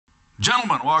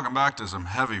Gentlemen, welcome back to some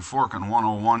heavy forking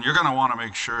 101. You're going to want to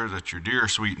make sure that your dear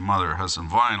sweet mother has some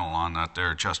vinyl on that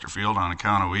there Chesterfield on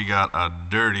account of we got a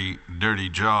dirty, dirty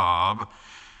job.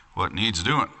 What needs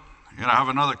doing? You're going to have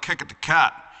another kick at the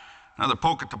cat. Another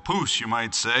poke at the poos, you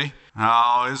might say.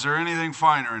 Now, is there anything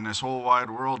finer in this whole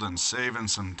wide world than saving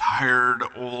some tired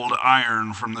old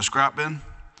iron from the scrap bin?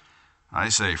 I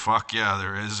say, fuck yeah,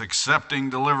 there is. Accepting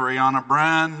delivery on a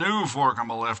brand new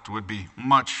forkable lift would be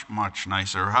much, much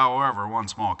nicer. However, one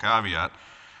small caveat,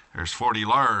 there's 40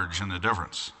 large in the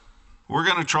difference. We're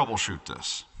going to troubleshoot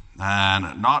this.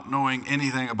 And not knowing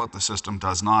anything about the system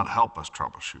does not help us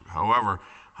troubleshoot. However,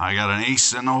 I got an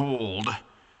ace in the hold.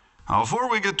 Now, before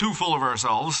we get too full of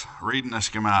ourselves reading the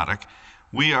schematic,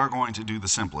 we are going to do the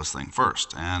simplest thing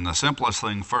first. And the simplest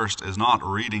thing first is not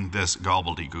reading this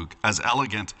gobbledygook. As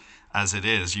elegant as it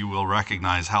is, you will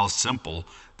recognize how simple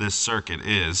this circuit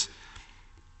is.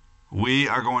 We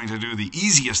are going to do the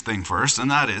easiest thing first, and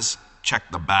that is check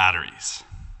the batteries.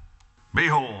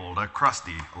 Behold, a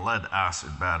crusty lead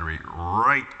acid battery,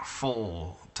 right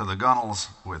full to the gunnels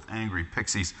with angry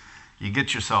pixies. You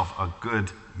get yourself a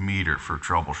good meter for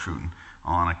troubleshooting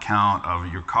on account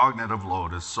of your cognitive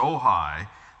load is so high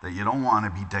that you don't want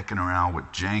to be dicking around with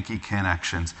janky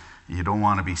connections. You don't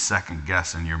want to be second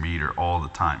guessing your meter all the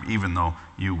time, even though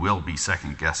you will be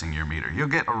second guessing your meter. You'll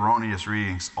get erroneous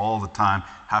readings all the time,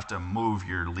 have to move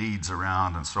your leads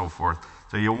around and so forth.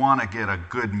 So you want to get a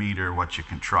good meter, what you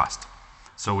can trust.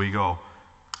 So we go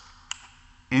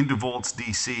into volts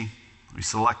DC, we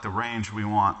select the range we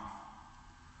want,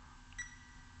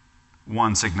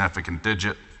 one significant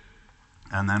digit,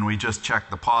 and then we just check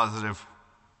the positive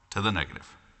to the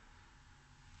negative.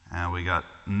 And we got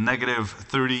negative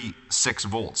 36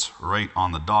 volts right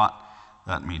on the dot.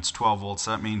 That means 12 volts.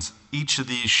 That means each of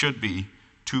these should be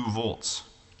 2 volts.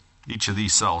 Each of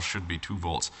these cells should be 2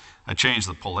 volts. I changed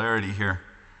the polarity here,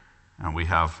 and we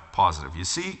have positive. You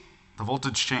see, the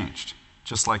voltage changed,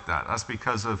 just like that. That's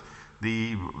because of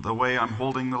the way I'm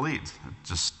holding the leads.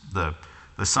 Just the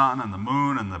sun and the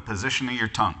moon and the position of your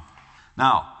tongue.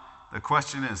 Now, the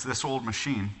question is, this old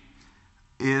machine,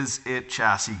 is it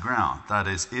chassis ground? That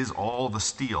is all the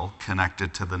steel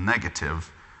connected to the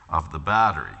negative of the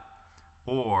battery?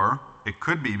 Or it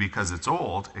could be, because it's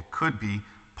old, it could be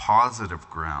positive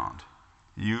ground.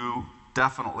 You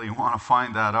definitely want to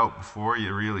find that out before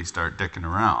you really start dicking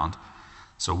around.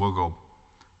 So we'll go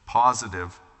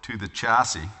positive to the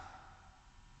chassis,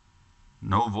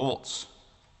 no volts.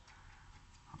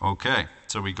 Okay,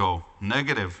 so we go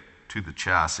negative to the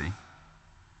chassis,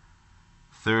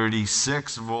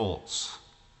 36 volts.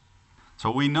 So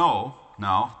we know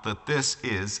now that this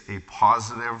is a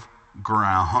positive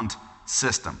ground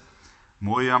system.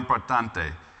 Muy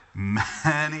importante.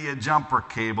 Many a jumper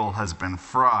cable has been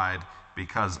fried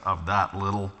because of that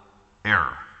little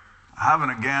error. Having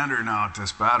a gander now at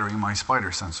this battery, my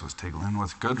spider sense was tingling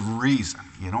with good reason.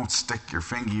 You don't stick your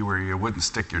fingy where you wouldn't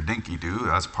stick your dinky do.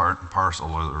 That's part and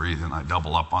parcel of the reason I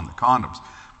double up on the condoms.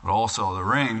 But also the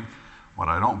ring, what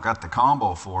I don't got the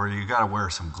combo for, you got to wear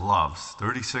some gloves.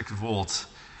 36 volts,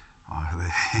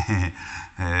 it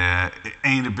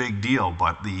ain't a big deal,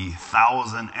 but the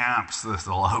 1,000 amps this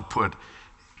will output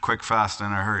quick, fast, in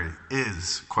a hurry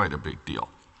is quite a big deal.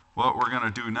 What we're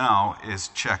going to do now is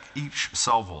check each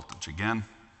cell voltage again.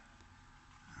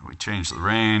 We change the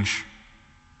range.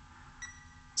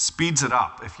 Speeds it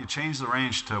up. If you change the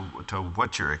range to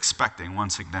what you're expecting, one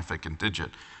significant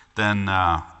digit, then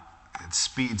it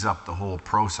speeds up the whole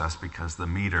process because the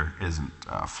meter isn't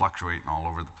fluctuating all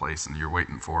over the place and you're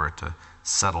waiting for it to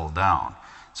settle down.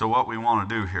 So what we want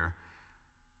to do here,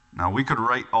 now we could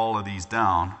write all of these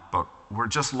down, but we're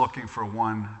just looking for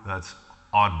one that's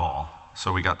oddball.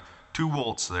 So we got 2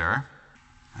 volts there,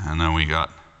 and then we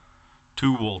got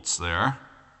 2 volts there,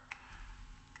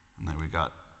 and then we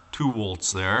got 2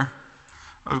 volts there.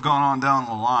 I've gone on down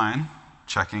the line,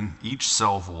 checking each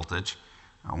cell voltage.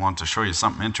 I want to show you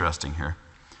something interesting here.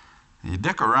 You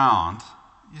dick around,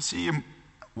 you see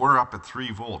we're up at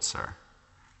 3 volts there,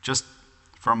 just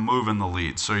from moving the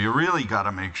leads. So you really got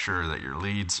to make sure that your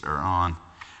leads are on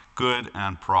good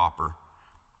and proper,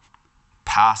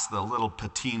 past the little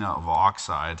patina of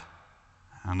oxide,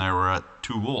 and they were at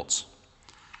 2 volts.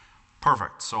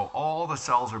 Perfect. So all the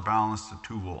cells are balanced at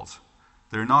 2 volts.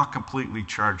 They're not completely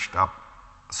charged up,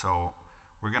 so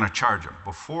we're going to charge them.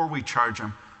 Before we charge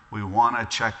them, we want to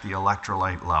check the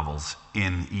electrolyte levels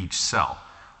in each cell.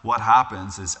 What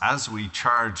happens is, as we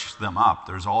charge them up,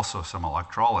 there's also some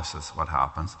electrolysis. What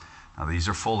happens? Now, these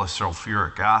are full of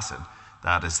sulfuric acid.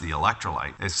 That is the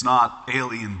electrolyte. It's not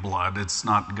alien blood. It's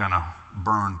not going to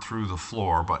burn through the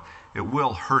floor, but it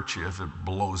will hurt you if it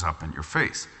blows up in your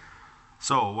face.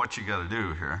 So what you got to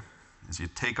do here is you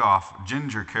take off,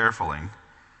 ginger carefully,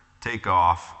 take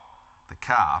off the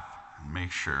cap and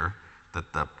make sure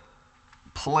that the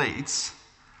plates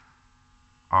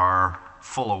are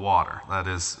full of water. That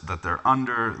is, that they're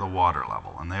under the water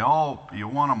level. And you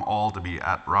want them all to be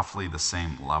at roughly the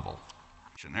same level.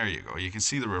 And there you go. You can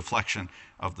see the reflection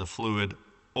of the fluid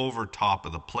over top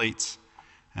of the plates.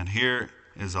 And here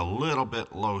is a little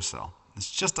bit low cell.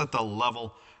 It's just at the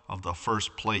level of the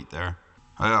first plate there.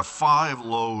 I got 5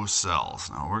 low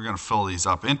cells. Now we're going to fill these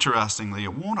up. Interestingly,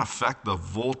 it won't affect the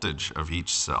voltage of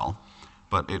each cell,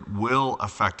 but it will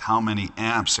affect how many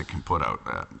amps it can put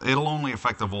out. It'll only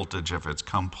affect the voltage if it's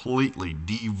completely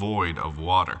devoid of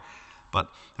water. But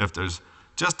if there's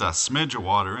just a smidge of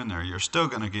water in there, you're still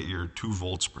going to get your 2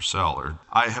 volts per cell.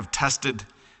 I have tested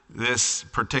this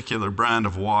particular brand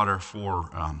of water for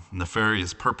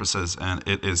nefarious purposes, and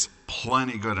it is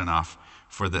plenty good enough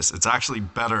for this. It's actually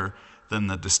better than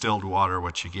the distilled water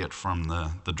which you get from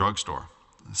the drugstore,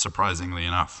 surprisingly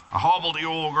enough. I hobbled the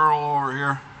old girl over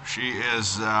here. She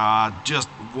is just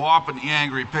whopping the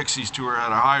angry pixies to her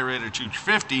at a high rate of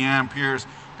 50 amperes.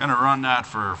 Gonna run that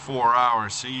for 4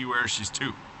 hours, see where she's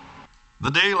to. The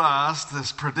day last,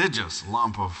 this prodigious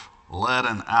lump of lead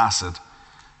and acid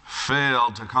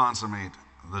failed to consummate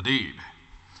the deed.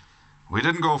 We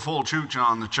didn't go full chooch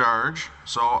on the charge,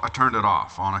 so I turned it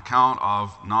off on account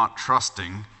of not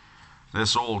trusting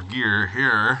this old gear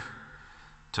here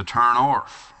to turn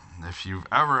off. If you've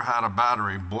ever had a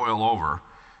battery boil over,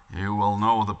 you will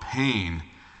know the pain.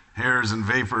 Hairs and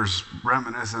vapors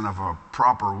reminiscent of a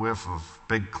proper whiff of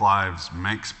Big Clive's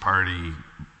Manx Party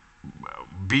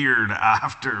beard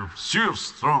after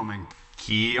surströmming.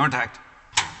 Key contact.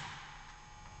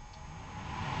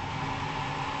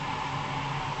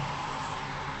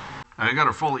 I got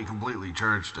her fully, completely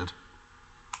charged it.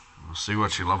 We'll see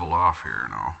what she leveled off here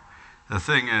now. The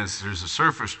thing is, there's a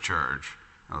surface charge.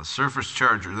 Now, the surface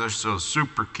charger, there's those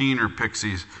super keener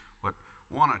pixies what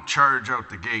want to charge out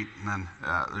the gate, and then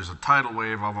there's a tidal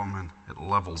wave of them, and it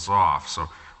levels off. So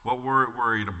what we're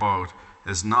worried about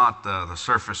is not the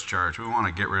surface charge. We want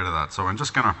to get rid of that. So I'm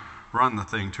just going to run the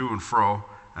thing to and fro,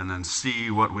 and then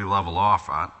see what we level off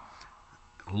at.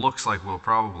 It looks like we'll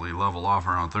probably level off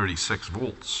around 36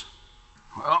 volts.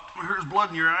 Well, here's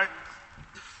blood in your eye.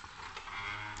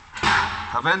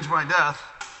 Avenge my death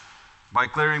by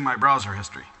clearing my browser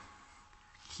history.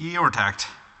 Key or tact.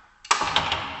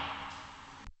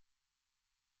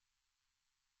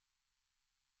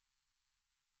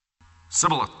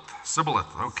 Sibboleth.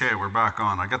 Okay, we're back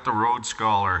on. I got the Road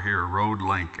Scholar here, Road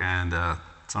Link, and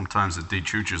sometimes it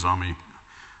dechooches on me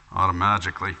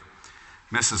automatically.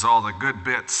 Misses all the good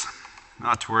bits.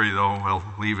 Not to worry though, we'll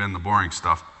leave in the boring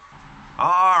stuff.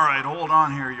 All right, hold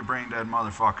on here, you brain dead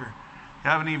motherfucker. You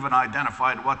haven't even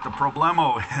identified what the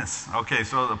problemo is. Okay,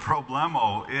 so the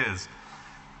problemo is,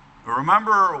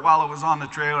 remember while it was on the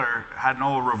trailer, it had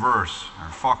no reverse, or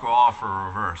fuck all for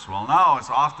reverse. Well, now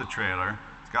it's off the trailer,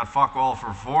 it's got fuck all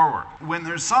for forward. When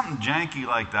there's something janky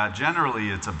like that, generally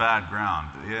it's a bad ground.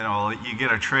 You know, you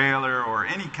get a trailer or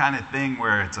any kind of thing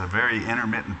where it's a very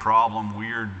intermittent problem,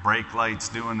 weird brake lights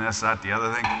doing this, that, the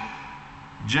other thing.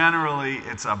 Generally,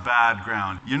 it's a bad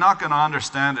ground. You're not going to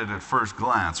understand it at first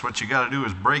glance. What you got to do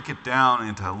is break it down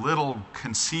into little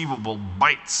conceivable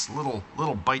bites,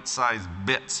 little bite-sized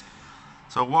bits.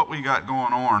 So what we got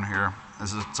going on here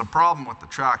is it's a problem with the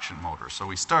traction motor. So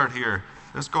we start here.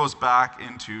 This goes back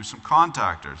into some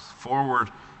contactors, forward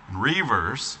and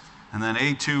reverse, and then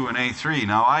A2 and A3.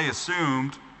 Now, I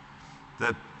assumed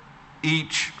that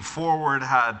each forward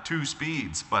had 2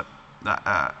 speeds, but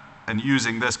and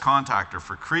using this contactor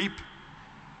for creep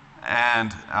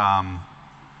and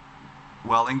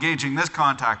engaging this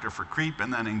contactor for creep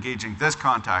and then engaging this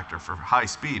contactor for high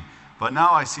speed. But now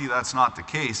I see that's not the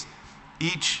case.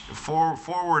 Each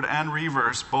forward and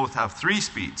reverse both have 3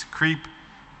 speeds, creep,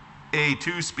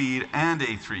 A2 speed, and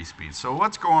A3 speed. So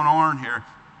what's going on here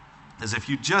is if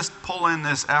you just pull in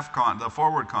this the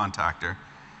forward contactor,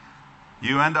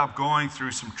 you end up going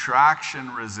through some traction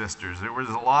resistors. There was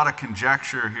a lot of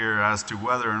conjecture here as to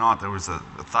whether or not there was a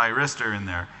thyristor in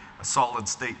there, a solid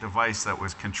state device that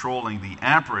was controlling the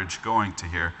amperage going to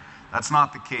here. That's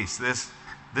not the case. This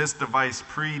device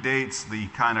predates the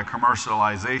kind of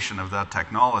commercialization of that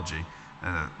technology.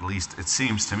 At least it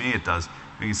seems to me it does.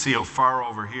 You can see how far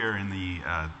over here in the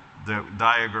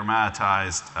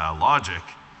diagrammatized logic,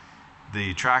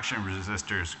 the traction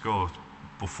resistors go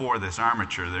before this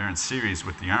armature. They're in series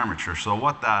with the armature. So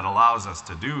what that allows us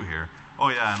to do here, oh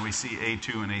yeah, and we see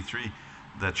A2 and A3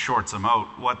 that shorts them out.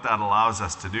 What that allows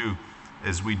us to do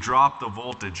is we drop the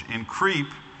voltage in creep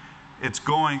it's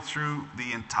going through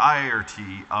the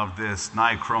entirety of this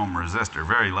nichrome resistor.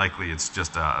 Very likely it's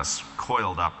just a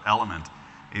coiled up element,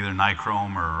 either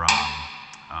nichrome or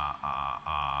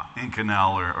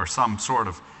Inconel or some sort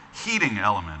of heating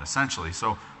element, essentially.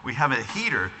 So we have a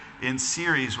heater in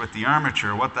series with the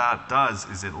armature. What that does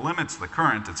is it limits the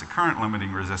current. It's a current limiting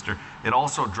resistor. It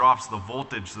also drops the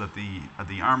voltage that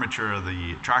the armature of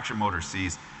the traction motor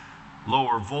sees.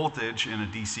 Lower voltage in a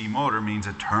DC motor means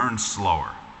it turns slower.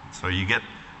 So you get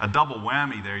a double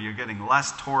whammy there. You're getting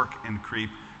less torque and creep,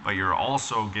 but you're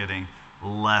also getting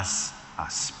less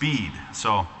speed.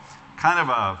 So kind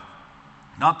of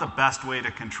not the best way to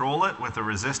control it with a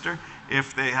resistor.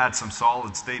 If they had some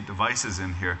solid state devices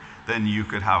in here, then you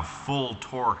could have full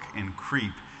torque and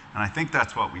creep. And I think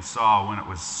that's what we saw when it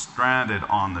was stranded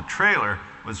on the trailer,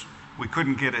 was we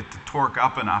couldn't get it to torque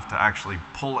up enough to actually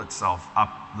pull itself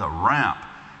up the ramp.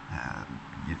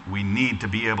 We need to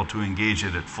be able to engage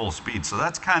it at full speed. So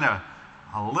that's kind of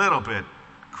a little bit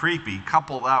creepy.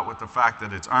 Couple that with the fact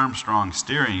that it's Armstrong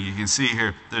steering. You can see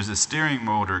here there's a steering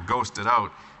motor ghosted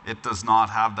out. It does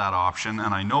not have that option,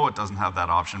 and I know it doesn't have that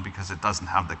option because it doesn't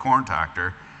have the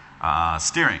contactor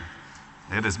steering.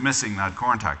 It is missing that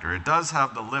contactor. It does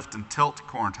have the lift and tilt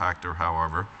contactor,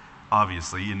 however.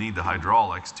 Obviously, you need the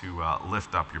hydraulics to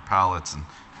lift up your pallets. And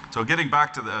so getting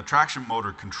back to the traction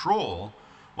motor control,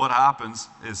 what happens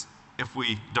is if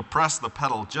we depress the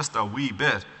pedal just a wee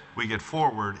bit, we get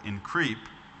forward in creep.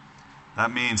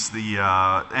 That means the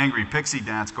angry pixie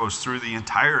dance goes through the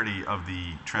entirety of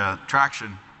the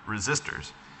traction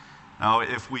resistors. Now,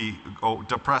 if we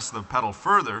depress the pedal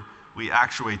further, we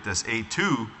actuate this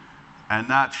A2, and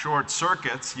that short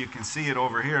circuits. You can see it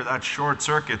over here. That short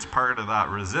circuit's part of that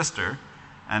resistor,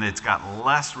 and it's got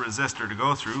less resistor to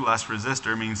go through. Less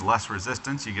resistor means less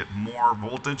resistance. You get more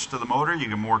voltage to the motor. You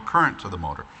get more current to the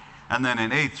motor. And then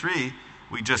in A3,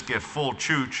 we just get full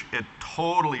chooch. It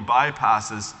totally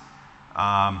bypasses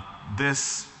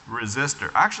this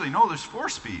resistor. Actually, no, there's 4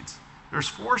 speeds. There's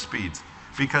 4 speeds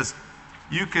because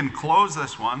you can close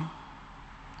this one,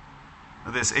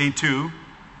 this A2,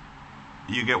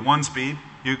 you get 1 speed.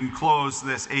 You can close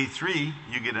this A3,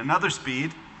 you get another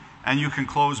speed, and you can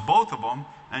close both of them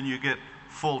and you get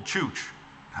full chooch.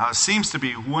 Now, it seems to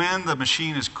be when the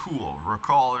machine is cool.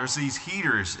 Recall, there's these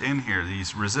heaters in here,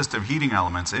 these resistive heating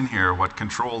elements in here, what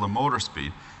control the motor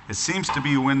speed. It seems to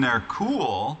be when they're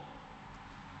cool,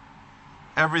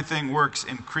 everything works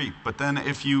in creep. But then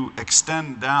if you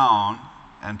extend down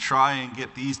and try and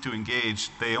get these to engage,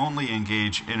 they only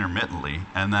engage intermittently.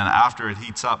 And then after it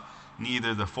heats up,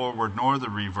 neither the forward nor the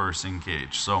reverse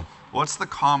engage. So what's the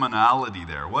commonality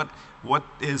there? What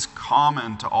is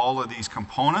common to all of these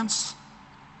components?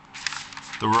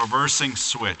 The reversing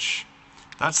switch.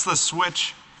 That's the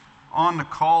switch on the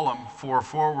column for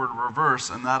forward reverse,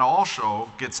 and that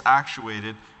also gets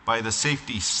actuated by the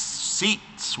safety seat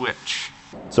switch.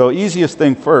 So easiest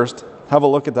thing first, have a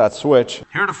look at that switch.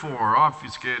 Heretofore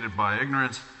obfuscated by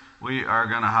ignorance, we are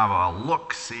going to have a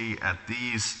look-see at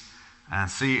these and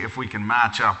see if we can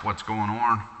match up what's going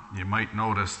on. You might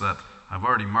notice that I've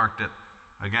already marked it.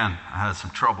 Again, I had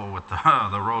some trouble with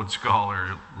the road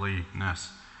scholarliness.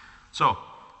 So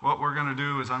what we're going to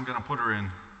do is I'm going to put her in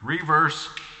reverse,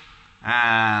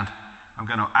 and I'm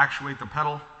going to actuate the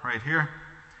pedal right here.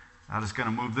 That is going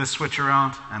to move this switch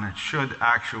around, and it should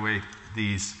actuate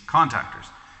these contactors.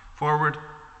 Forward,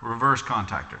 reverse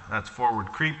contactor. That's forward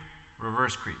creep,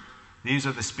 reverse creep. These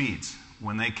are the speeds.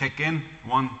 When they kick in,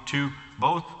 1, 2,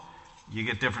 both, you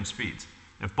get different speeds.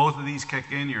 If both of these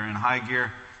kick in, you're in high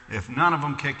gear. If none of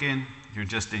them kick in, you're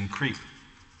just in creep.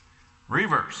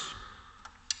 Reverse.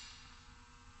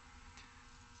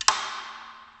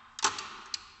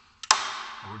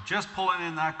 We're just pulling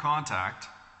in that contact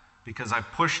because I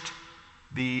pushed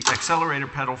the accelerator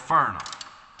pedal far enough.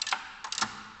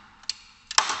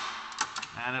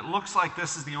 And it looks like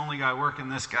this is the only guy working.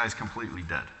 This guy's completely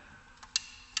dead.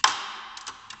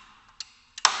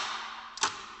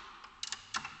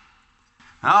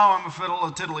 Now I'm a fiddle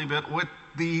a tiddly bit with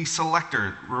the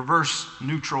selector, reverse,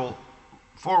 neutral,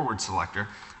 forward selector.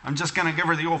 I'm just going to give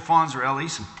her the old Fonzarelli,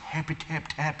 some tappy tap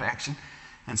tap action,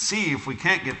 and see if we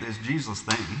can't get this Jesus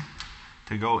thing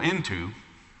to go into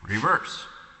reverse.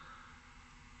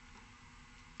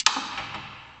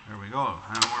 There we go,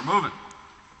 and we're moving.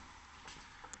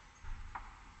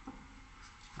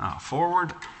 Now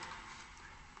forward.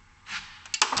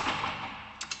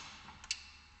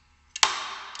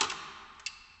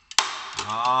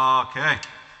 Okay,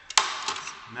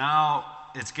 now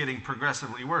it's getting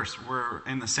progressively worse. We're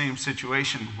in the same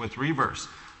situation with reverse.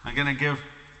 I'm going to give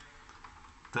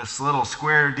this little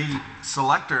square D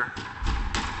selector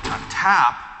a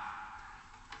tap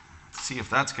see if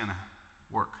that's gonna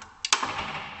work.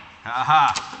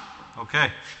 Aha,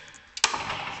 okay.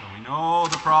 So we know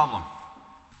the problem.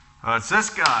 It's this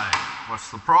guy.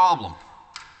 What's the problem?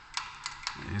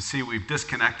 You see we've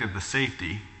disconnected the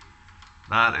safety.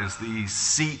 That is the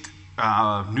seat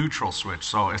neutral switch.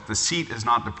 So if the seat is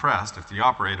not depressed, if the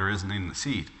operator isn't in the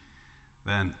seat,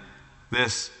 then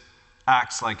this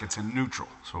acts like it's in neutral,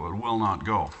 so it will not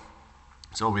go.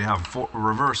 So we have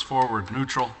reverse, forward,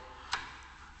 neutral.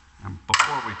 And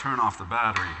before we turn off the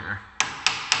battery here, there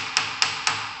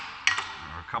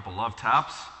are a couple love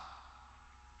taps.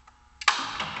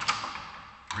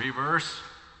 Reverse.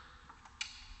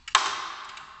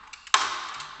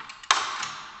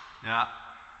 Yeah.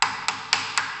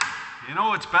 You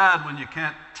know it's bad when you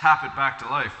can't tap it back to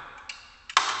life.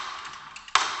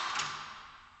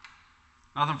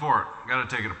 Nothing for it. Got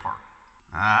to take it apart.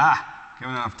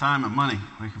 Given enough time and money,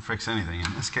 we can fix anything.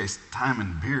 In this case, time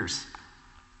and beers.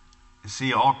 You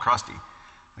see, all crusty.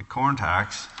 The corn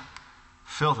tacks,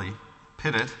 filthy,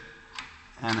 pitted.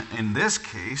 And in this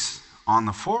case, on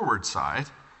the forward side,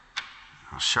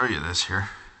 I'll show you this here.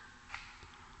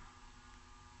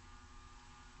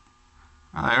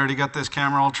 Well, I already got this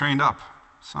camera all trained up.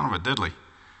 Son of a diddly.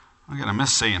 I'm gonna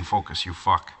miss saying focus, you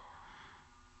fuck.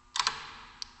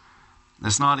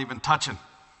 It's not even touching.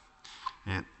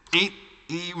 It ain't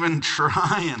even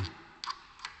trying.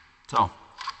 So,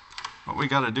 what we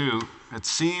gotta do, it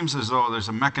seems as though there's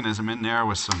a mechanism in there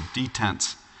with some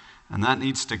detents, and that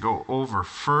needs to go over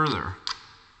further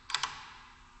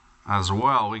as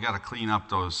well. We gotta clean up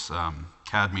those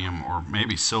cadmium or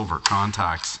maybe silver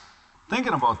contacts.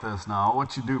 Thinking about this now,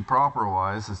 what you do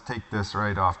proper-wise is take this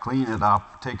right off, clean it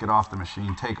up, take it off the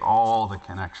machine, take all the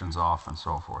connections off and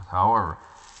so forth. However,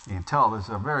 you can tell this is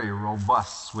a very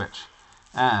robust switch.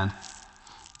 And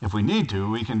if we need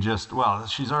to, we can just, well,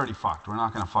 she's already fucked. We're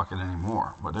not going to fuck it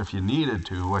anymore. But if you needed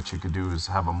to, what you could do is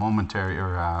have a momentary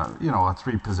or, a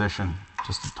 3-position,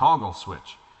 just a toggle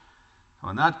switch. So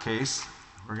in that case,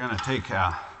 we're going to take,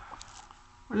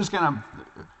 we're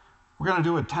going to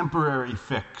do a temporary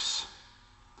fix.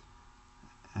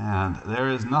 And there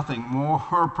is nothing more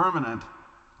permanent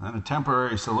than a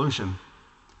temporary solution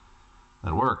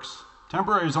that works.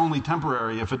 Temporary is only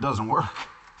temporary if it doesn't work.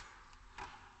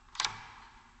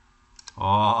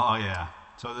 Oh yeah.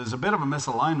 So there's a bit of a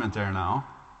misalignment there now.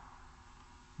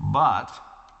 But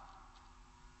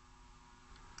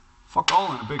fuck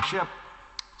all in a big ship.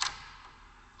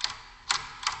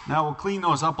 Now we'll clean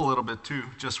those up a little bit too,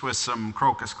 just with some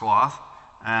crocus cloth,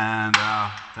 and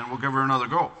then we'll give her another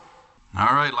go.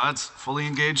 All right, lads, fully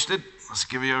engaged it. Let's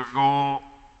give you a go.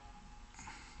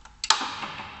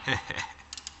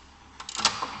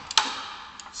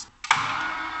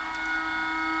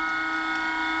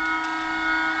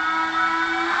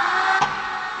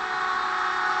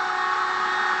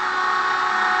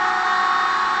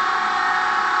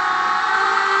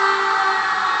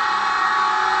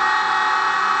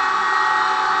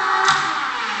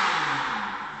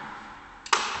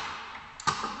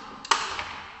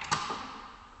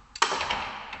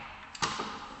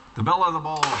 The belle of the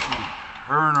ball,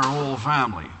 her and her whole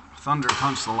family. Thunder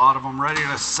punched a lot of them, ready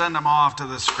to send them off to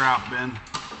the scrap bin,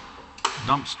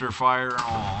 dumpster fire and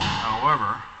all.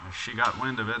 However, she got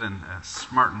wind of it and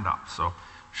smartened up. So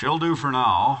she'll do for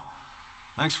now.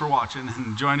 Thanks for watching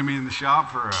and joining me in the shop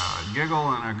for a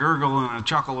giggle and a gurgle and a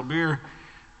chuckle of beer.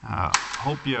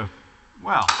 Hope you,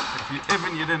 well, if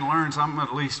you didn't learn something,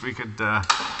 at least we could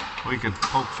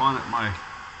poke fun at my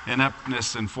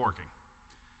ineptness in forking.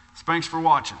 So thanks for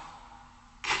watching.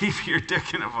 Keep your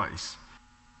dick in a vice.